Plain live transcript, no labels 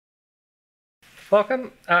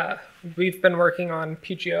Welcome. We've been working on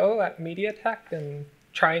PGO at MediaTek and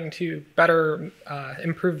trying to better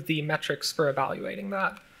improve the metrics for evaluating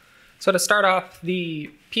that. So to start off,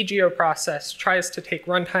 the PGO process tries to take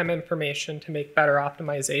runtime information to make better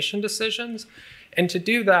optimization decisions. And to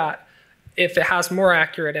do that, if it has more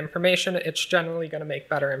accurate information, it's generally going to make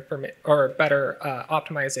better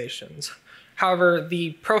optimizations. However,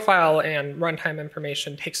 the profile and runtime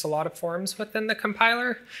information takes a lot of forms within the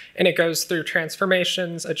compiler, and it goes through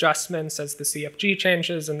transformations, adjustments as the CFG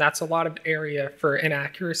changes, and that's a lot of area for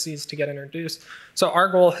inaccuracies to get introduced. So our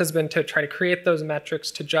goal has been to try to create those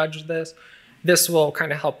metrics to judge this. This will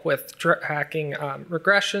kind of help with tracking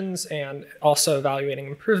regressions and also evaluating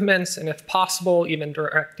improvements, and if possible, even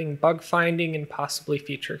directing bug finding and possibly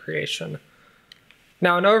feature creation.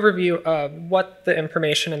 Now, an overview of what the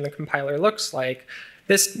information in the compiler looks like.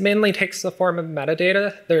 This mainly takes the form of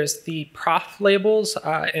metadata. There's the prof labels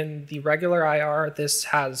in the regular IR. This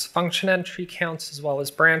has function entry counts as well as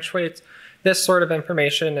branch weights. This sort of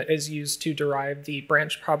information is used to derive the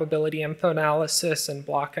branch probability info analysis and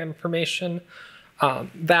block information.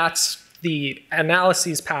 That's the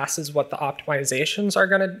analyses pass is what the optimizations are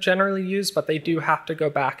going to generally use, but they do have to go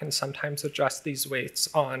back and sometimes adjust these weights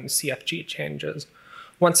on CFG changes.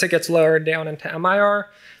 Once it gets lowered down into MIR,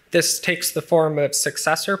 this takes the form of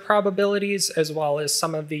successor probabilities as well as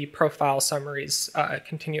some of the profile summaries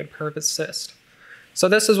continue to persist. So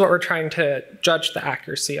this is what we're trying to judge the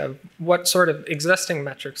accuracy of. What sort of existing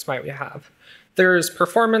metrics might we have? There's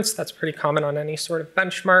performance, that's pretty common on any sort of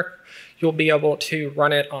benchmark. You'll be able to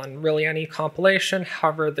run it on really any compilation.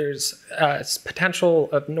 However, there's potential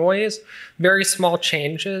of noise. Very small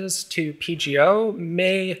changes to PGO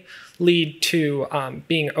may lead to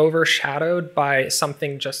being overshadowed by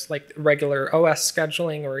something just like regular OS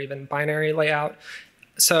scheduling or even binary layout.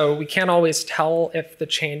 So we can't always tell if the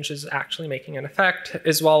change is actually making an effect,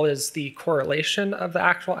 as well as the correlation of the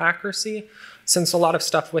actual accuracy. Since a lot of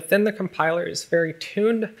stuff within the compiler is very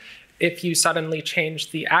tuned, if you suddenly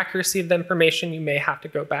change the accuracy of the information, you may have to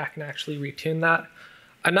go back and actually retune that.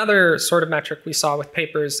 Another sort of metric we saw with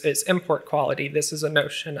papers is import quality. This is a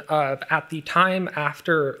notion of at the time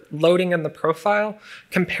after loading in the profile,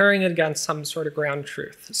 comparing it against some sort of ground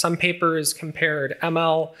truth. Some papers compared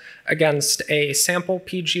ML against a sample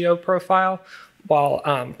PGO profile, while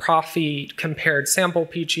Profi compared sample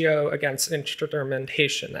PGO against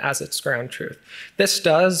instrumentation as its ground truth. This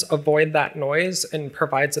does avoid that noise and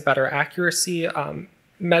provides a better accuracy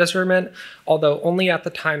measurement, although only at the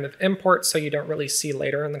time of import, so you don't really see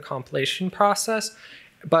later in the compilation process.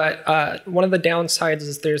 But one of the downsides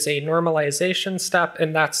is there's a normalization step,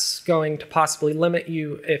 and that's going to possibly limit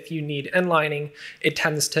you if you need inlining. It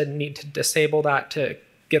tends to need to disable that to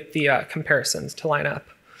get the comparisons to line up.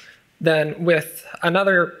 Then with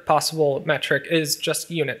another possible metric is just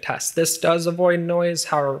unit tests. This does avoid noise.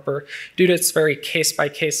 However, due to its very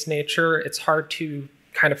case-by-case nature, it's hard to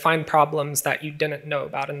kind of find problems that you didn't know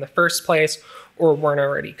about in the first place or weren't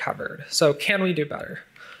already covered. So can we do better?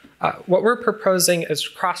 What we're proposing is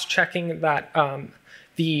cross-checking that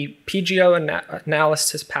the PGO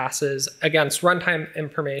analysis passes against runtime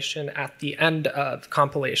information at the end of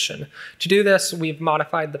compilation. To do this, we've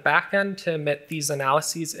modified the backend to emit these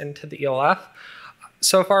analyses into the ELF.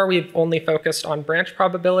 So far, we've only focused on branch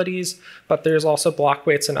probabilities, but there's also block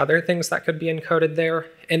weights and other things that could be encoded there.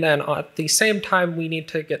 And then at the same time, we need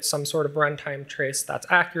to get some sort of runtime trace that's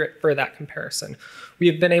accurate for that comparison.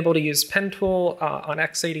 We've been able to use PinTool on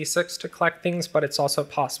x86 to collect things, but it's also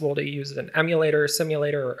possible to use an emulator,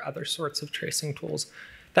 simulator, or other sorts of tracing tools.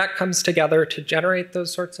 That comes together to generate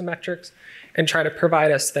those sorts of metrics and try to provide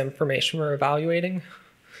us the information we're evaluating.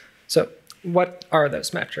 So what are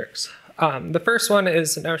those metrics? The first one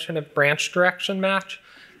is the notion of branch direction match.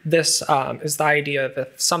 This is the idea of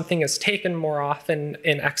if something is taken more often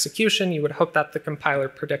in execution, you would hope that the compiler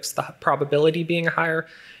predicts the probability being higher,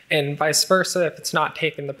 and vice versa. If it's not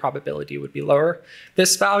taken, the probability would be lower.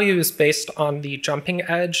 This value is based on the jumping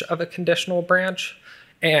edge of a conditional branch.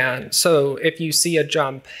 And so if you see a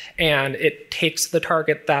jump and it takes the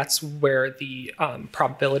target, that's where the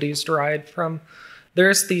probability is derived from.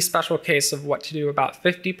 There's the special case of what to do about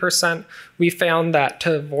 50%. We found that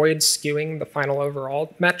to avoid skewing the final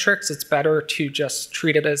overall metrics, it's better to just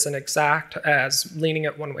treat it as an exact, as leaning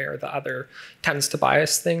it one way or the other tends to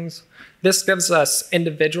bias things. This gives us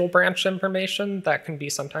individual branch information that can be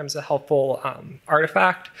sometimes a helpful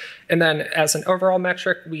artifact. And then as an overall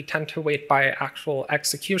metric, we tend to weight by actual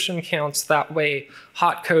execution counts. That way,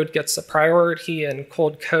 hot code gets a priority and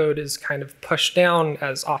cold code is kind of pushed down,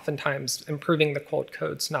 as oftentimes improving the cold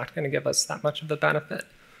code's not going to give us that much of a benefit.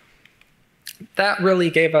 That really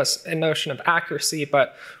gave us a notion of accuracy,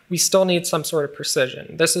 but we still need some sort of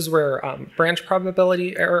precision. This is where branch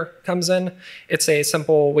probability error comes in. It's a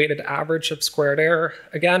simple weighted average of squared error,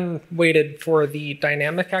 again, weighted for the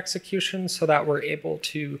dynamic execution so that we're able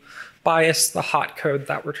to bias the hot code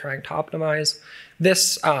that we're trying to optimize.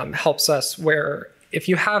 This helps us where if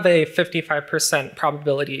you have a 55%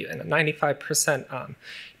 probability and a 95%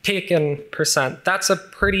 taken percent, that's a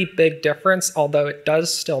pretty big difference, although it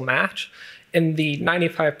does still match. In the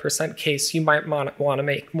 95% case, you might want to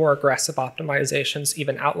make more aggressive optimizations,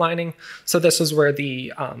 even outlining. So this is where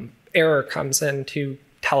the error comes in to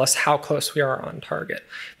tell us how close we are on target.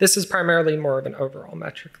 This is primarily more of an overall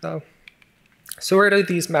metric, though. So where do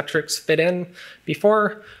these metrics fit in?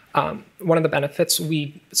 Before, one of the benefits,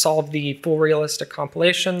 we solve the full realistic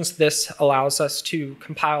compilations. This allows us to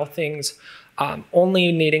compile things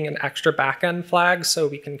only needing an extra backend flag so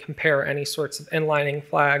we can compare any sorts of inlining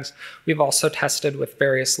flags. We've also tested with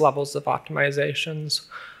various levels of optimizations.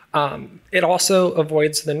 It also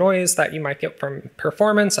avoids the noise that you might get from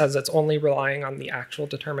performance as it's only relying on the actual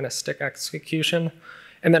deterministic execution.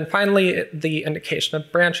 And then finally, the indication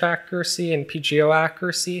of branch accuracy and PGO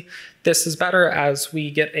accuracy. This is better as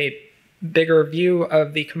we get a bigger view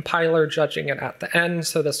of the compiler judging it at the end.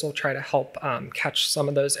 So this will try to help catch some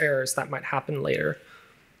of those errors that might happen later.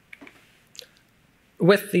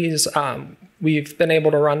 With these, we've been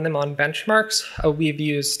able to run them on benchmarks. We've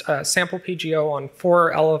used sample PGO on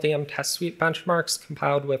 4 LLVM test suite benchmarks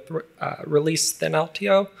compiled with release thin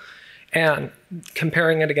LTO and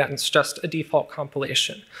comparing it against just a default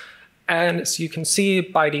compilation. And as you can see,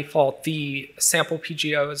 by default, the sample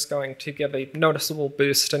PGO is going to give a noticeable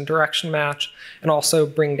boost in direction match and also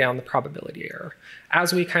bring down the probability error.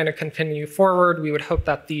 As we kind of continue forward, we would hope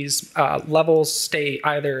that these levels stay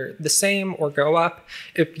either the same or go up.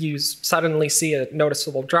 If you suddenly see a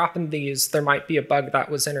noticeable drop in these, there might be a bug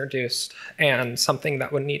that was introduced and something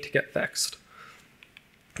that would need to get fixed.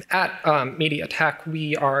 At MediaTek,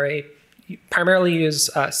 we are primarily use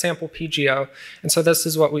sample PGO. And so this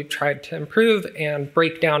is what we've tried to improve and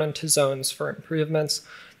break down into zones for improvements.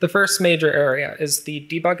 The first major area is the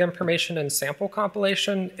debug information and sample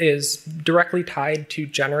compilation is directly tied to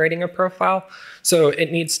generating a profile. So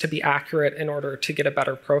it needs to be accurate in order to get a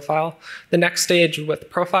better profile. The next stage with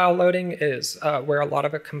profile loading is where a lot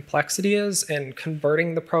of the complexity is in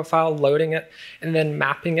converting the profile, loading it, and then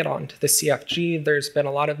mapping it onto the CFG. There's been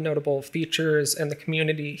a lot of notable features in the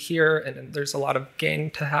community here, and there's a lot of gain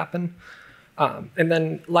to happen. And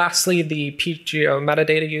then lastly, the PGO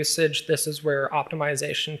metadata usage. This is where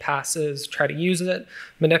optimization passes try to use it,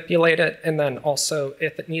 manipulate it, and then also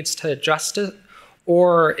if it needs to adjust it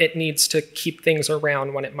or it needs to keep things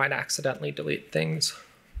around when it might accidentally delete things.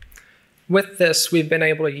 With this, we've been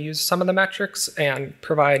able to use some of the metrics and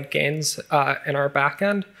provide gains in our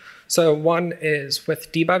backend. So one is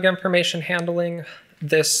with debug information handling.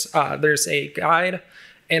 There's a guide.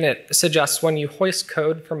 And it suggests when you hoist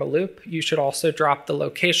code from a loop, you should also drop the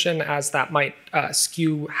location as that might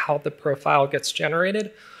skew how the profile gets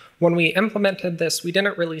generated. When we implemented this, we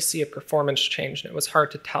didn't really see a performance change, and it was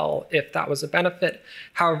hard to tell if that was a benefit.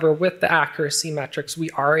 However, with the accuracy metrics, we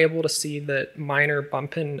are able to see the minor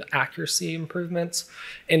bump in accuracy improvements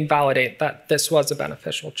and validate that this was a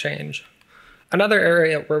beneficial change. Another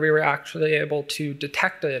area where we were actually able to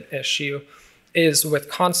detect an issue is with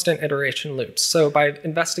constant iteration loops. So by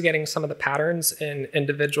investigating some of the patterns in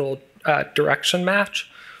individual direction match,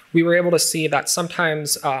 we were able to see that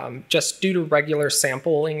sometimes just due to regular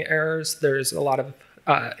sampling errors, there's a lot of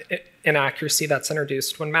inaccuracy that's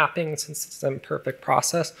introduced when mapping since it's an imperfect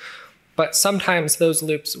process. But sometimes those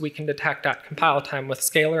loops we can detect at compile time with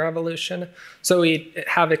scalar evolution. So we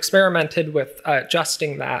have experimented with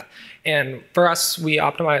adjusting that. And for us, we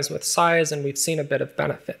optimize with size, and we've seen a bit of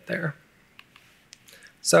benefit there.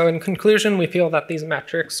 So in conclusion, we feel that these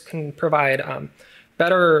metrics can provide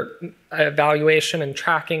better evaluation and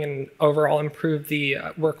tracking and overall improve the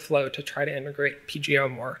workflow to try to integrate PGO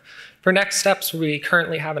more. For next steps, we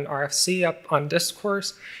currently have an RFC up on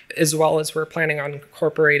Discourse, as well as we're planning on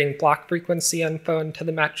incorporating block frequency info into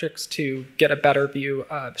the metrics to get a better view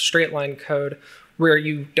of straight line code where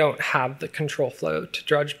you don't have the control flow to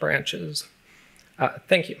judge branches.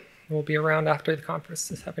 Thank you. We'll be around after the conference.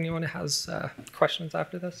 If anyone has questions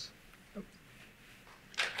after this.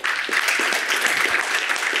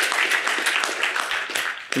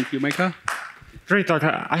 Thank you, Micah. Great.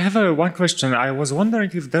 I have one question. I was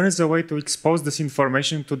wondering if there is a way to expose this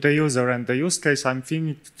information to the user, and the use case I'm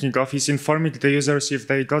thinking of is informing the users if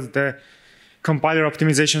they got the compiler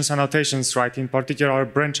optimizations annotations, right? In particular,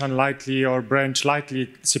 branch unlikely or branch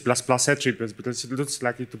likely C++ attributes, because it looks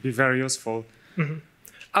like it to be very useful.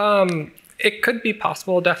 It could be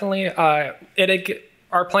possible, definitely.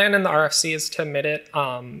 Our plan in the RFC is to emit it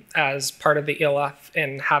as part of the ELF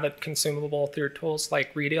and have it consumable through tools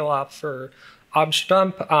like readelf or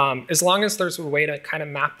objdump, as long as there's a way to kind of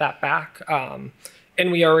map that back. And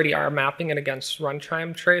we already are mapping it against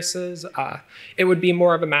runtime traces. It would be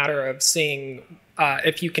more of a matter of seeing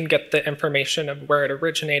if you can get the information of where it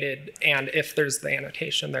originated and if there's the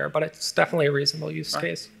annotation there. But it's definitely a reasonable use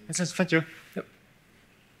case. Makes sense. Thank you. Yep.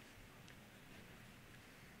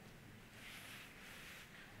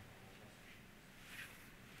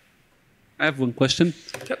 I have one question.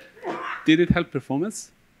 Yep. Did it help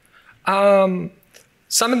performance?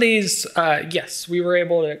 Some of these, yes, we were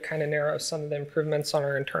able to kind of narrow some of the improvements on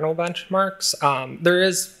our internal benchmarks. There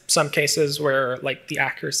is some cases where like the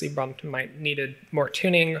accuracy bump might needed more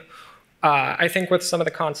tuning. I think with some of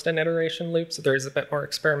the constant iteration loops, there's a bit more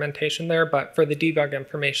experimentation there, but for the debug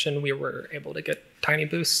information, we were able to get tiny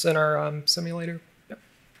boosts in our simulator. Yep.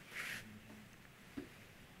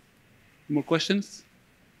 More questions?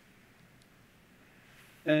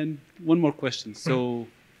 And one more question. So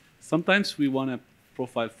sometimes we want to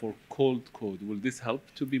profile for cold code. Will this help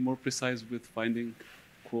to be more precise with finding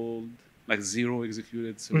cold, like zero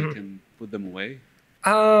executed, so we can put them away?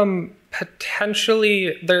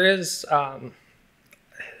 Potentially, there is.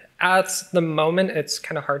 At the moment, it's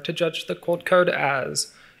kind of hard to judge the cold code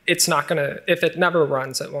as it's not going to, if it never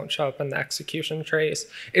runs, it won't show up in the execution trace.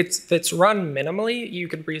 If it's run minimally, you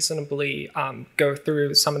could reasonably go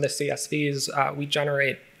through some of the CSVs we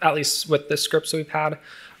generate, at least with the scripts we've had.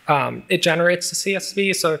 It generates the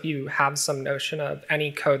CSV, so if you have some notion of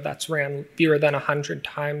any code that's ran fewer than 100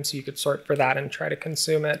 times, you could sort for that and try to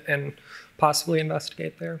consume it and possibly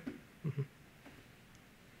investigate there.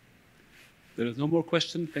 There is no more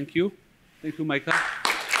question. Thank you. Thank you, Micah.